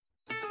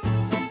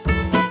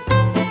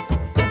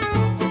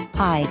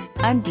Hi,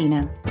 I'm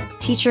Dina,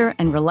 teacher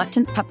and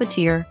reluctant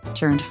puppeteer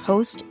turned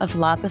host of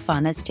La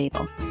Befana's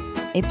Table,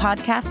 a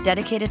podcast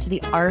dedicated to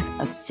the art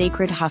of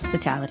sacred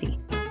hospitality,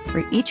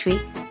 where each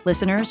week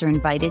listeners are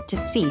invited to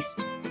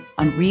feast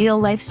on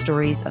real-life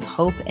stories of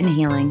hope and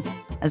healing,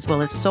 as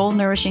well as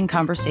soul-nourishing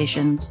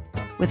conversations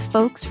with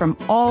folks from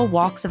all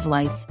walks of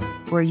life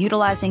who are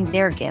utilizing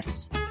their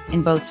gifts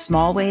in both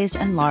small ways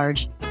and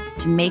large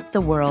to make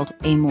the world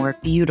a more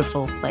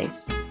beautiful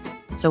place.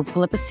 So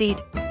pull up a seat,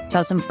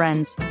 tell some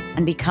friends,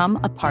 and become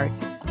a part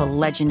of a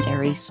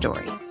legendary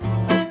story.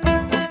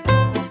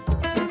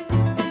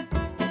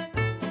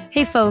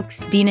 Hey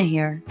folks, Dina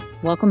here.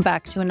 Welcome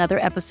back to another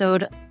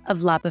episode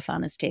of La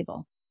Befana's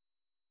Table.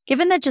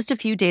 Given that just a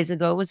few days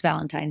ago was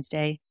Valentine's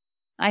Day,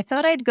 I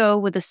thought I'd go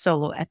with a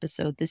solo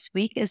episode this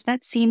week, as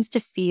that seems to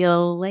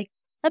feel like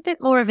a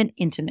bit more of an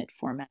intimate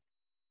format.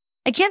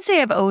 I can't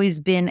say I've always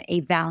been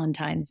a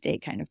Valentine's Day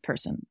kind of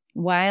person.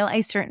 While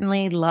I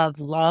certainly love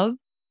love,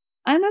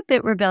 I'm a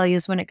bit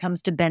rebellious when it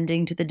comes to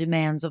bending to the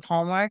demands of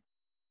Hallmark,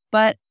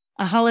 but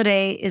a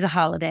holiday is a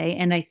holiday,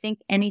 and I think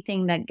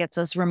anything that gets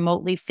us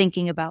remotely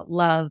thinking about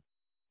love,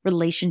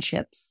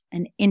 relationships,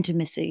 and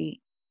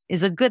intimacy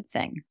is a good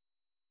thing.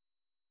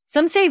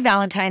 Some say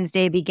Valentine's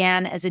Day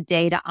began as a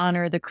day to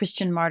honor the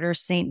Christian martyr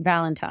Saint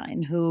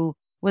Valentine, who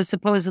was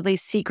supposedly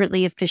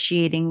secretly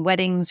officiating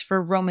weddings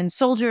for Roman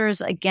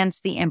soldiers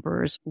against the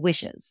emperor's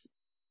wishes.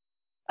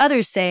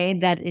 Others say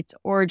that its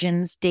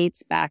origins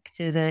dates back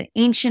to the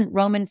ancient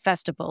Roman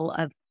festival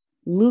of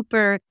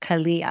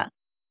Lupercalia.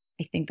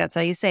 I think that's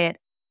how you say it.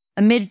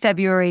 A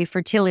mid-February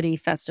fertility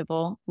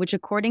festival, which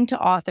according to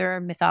author,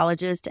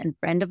 mythologist, and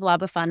friend of La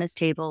Befana's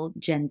Table,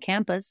 Jen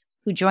Campos,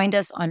 who joined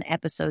us on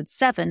episode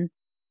 7,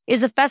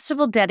 is a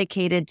festival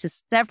dedicated to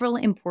several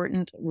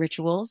important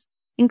rituals,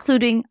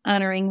 including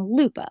honoring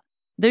Lupa,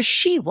 the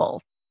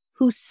she-wolf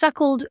who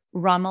suckled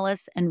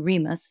Romulus and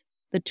Remus,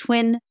 the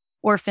twin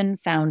orphan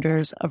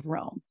founders of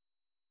Rome.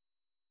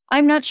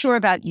 I'm not sure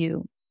about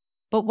you,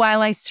 but while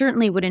I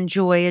certainly would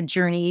enjoy a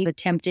journey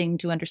attempting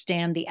to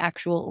understand the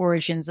actual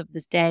origins of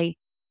this day,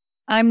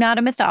 I'm not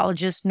a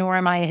mythologist, nor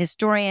am I a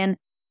historian,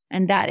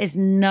 and that is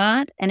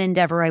not an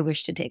endeavor I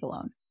wish to take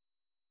alone.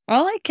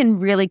 All I can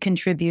really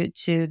contribute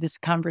to this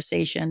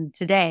conversation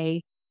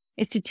today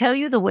is to tell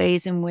you the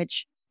ways in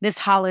which this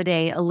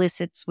holiday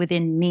elicits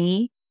within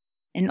me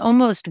an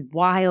almost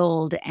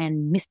wild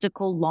and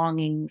mystical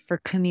longing for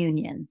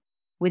communion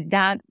with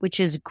that which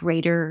is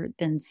greater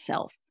than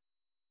self.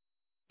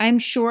 I'm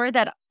sure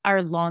that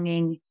our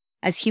longing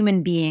as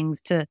human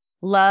beings to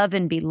love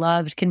and be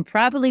loved can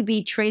probably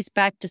be traced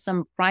back to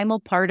some primal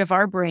part of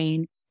our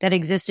brain that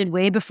existed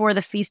way before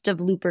the feast of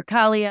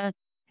Lupercalia,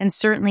 and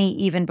certainly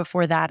even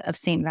before that of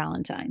St.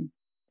 Valentine.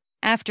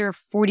 After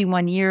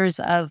 41 years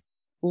of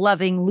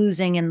loving,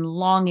 losing, and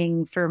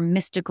longing for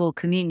mystical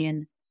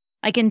communion,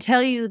 I can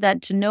tell you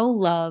that to know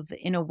love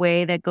in a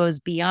way that goes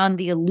beyond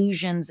the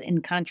illusions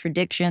and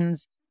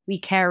contradictions we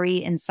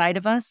carry inside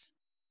of us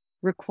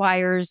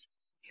requires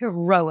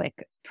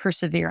heroic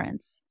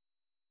perseverance.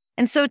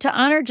 And so to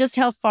honor just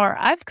how far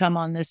I've come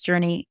on this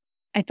journey,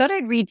 I thought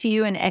I'd read to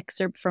you an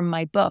excerpt from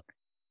my book,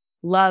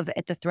 Love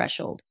at the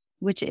Threshold,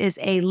 which is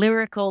a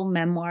lyrical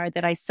memoir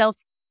that I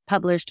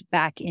self-published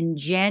back in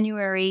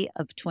January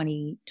of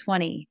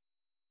 2020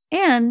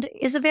 and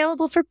is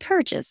available for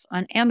purchase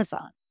on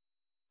Amazon.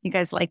 You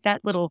guys like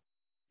that little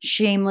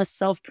shameless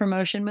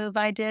self-promotion move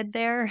I did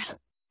there?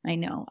 I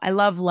know, I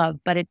love love,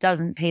 but it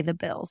doesn't pay the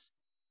bills.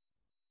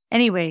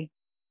 Anyway,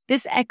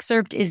 this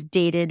excerpt is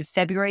dated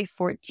February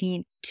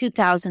 14th,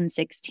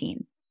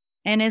 2016.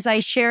 And as I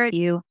share it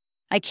with you,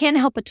 I can't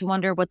help but to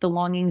wonder what the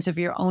longings of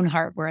your own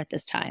heart were at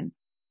this time,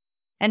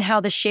 and how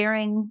the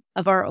sharing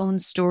of our own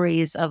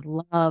stories of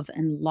love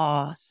and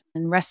loss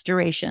and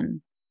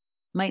restoration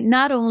might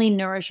not only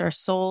nourish our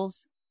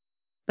souls,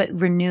 but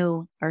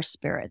renew our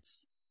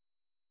spirits.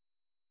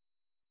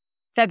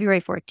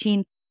 February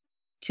 14th,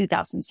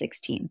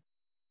 2016.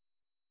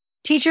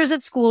 Teachers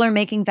at school are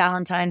making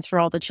Valentines for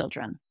all the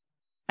children.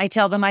 I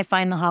tell them I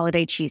find the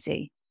holiday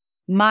cheesy.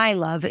 My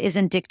love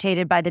isn't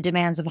dictated by the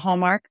demands of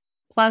Hallmark,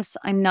 plus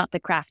I'm not the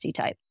crafty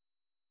type.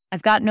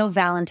 I've got no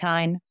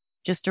Valentine,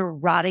 just a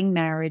rotting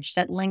marriage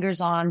that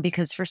lingers on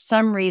because for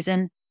some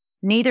reason,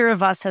 neither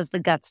of us has the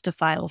guts to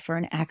file for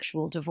an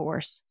actual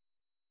divorce.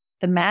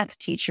 The math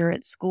teacher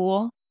at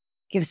school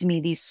gives me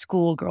these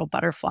schoolgirl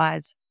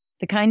butterflies,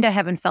 the kind I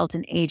haven't felt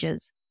in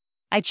ages.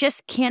 I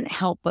just can't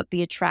help but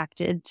be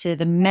attracted to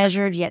the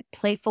measured yet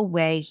playful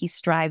way he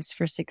strives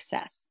for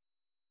success.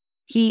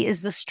 He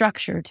is the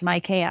structure to my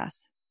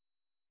chaos.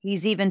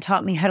 He's even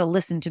taught me how to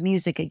listen to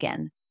music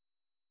again.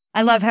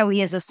 I love how he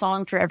has a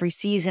song for every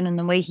season, and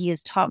the way he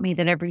has taught me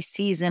that every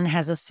season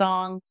has a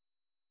song.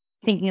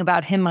 Thinking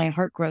about him, my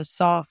heart grows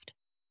soft.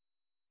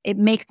 It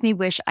makes me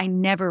wish I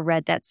never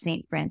read that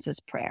St. Francis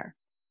prayer.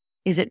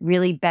 Is it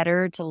really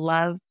better to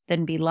love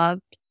than be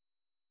loved?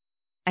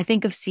 I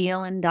think of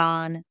Seal and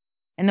Dawn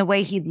and the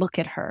way he'd look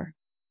at her.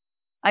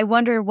 I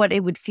wonder what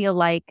it would feel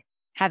like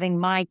having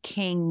my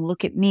king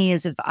look at me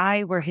as if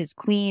I were his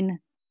queen.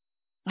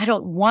 I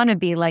don't want to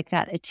be like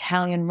that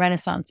Italian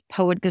Renaissance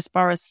poet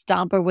Gaspara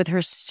Stampa with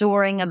her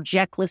soaring,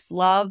 objectless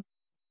love.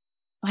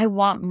 I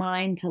want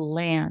mine to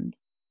land.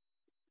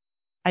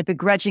 I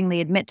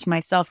begrudgingly admit to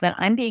myself that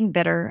I'm being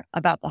bitter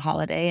about the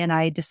holiday, and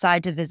I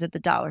decide to visit the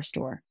dollar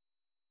store.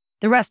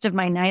 The rest of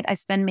my night I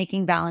spend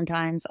making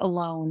Valentines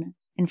alone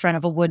in front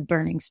of a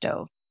wood-burning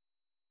stove.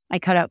 I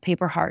cut out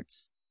paper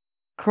hearts,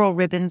 curl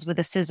ribbons with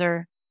a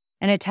scissor,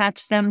 and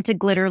attach them to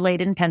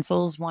glitter-laden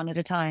pencils one at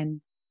a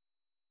time.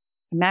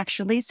 I'm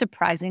actually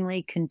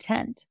surprisingly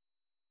content.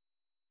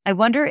 I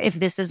wonder if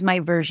this is my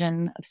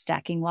version of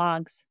stacking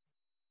logs.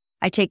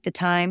 I take the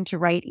time to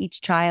write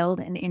each child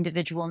an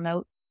individual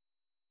note.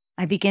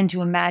 I begin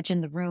to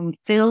imagine the room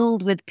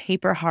filled with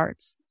paper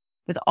hearts,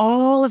 with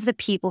all of the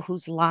people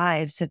whose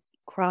lives have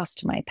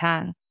crossed my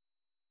path.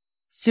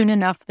 Soon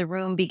enough, the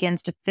room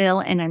begins to fill,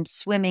 and I'm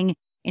swimming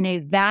in a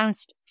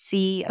vast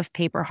sea of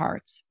paper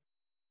hearts.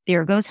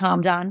 There goes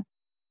Hamdan,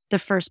 the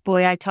first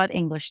boy I taught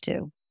English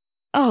to.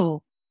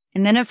 Oh,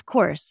 and then, of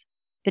course,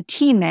 the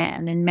tea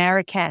man in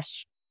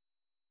Marrakesh.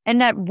 And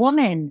that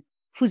woman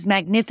whose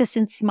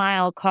magnificent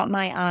smile caught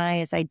my eye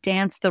as I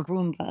danced the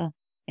rumba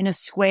in a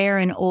square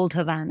in Old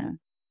Havana.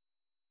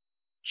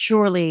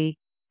 Surely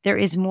there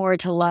is more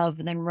to love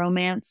than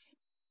romance.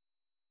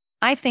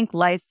 I think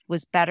life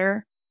was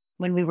better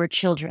when we were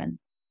children,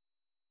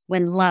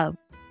 when love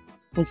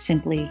was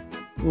simply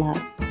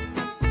love.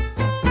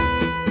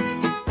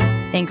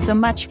 Thanks so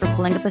much for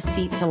pulling up a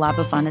seat to La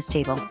Befana's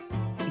table.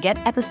 To get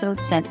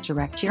episodes sent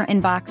direct to your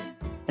inbox,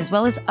 as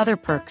well as other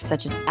perks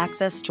such as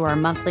access to our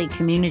monthly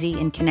community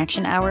and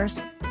connection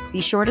hours,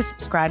 be sure to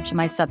subscribe to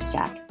my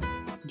Substack,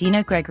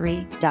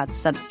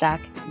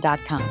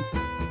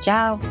 dinagregory.substack.com.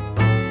 Ciao!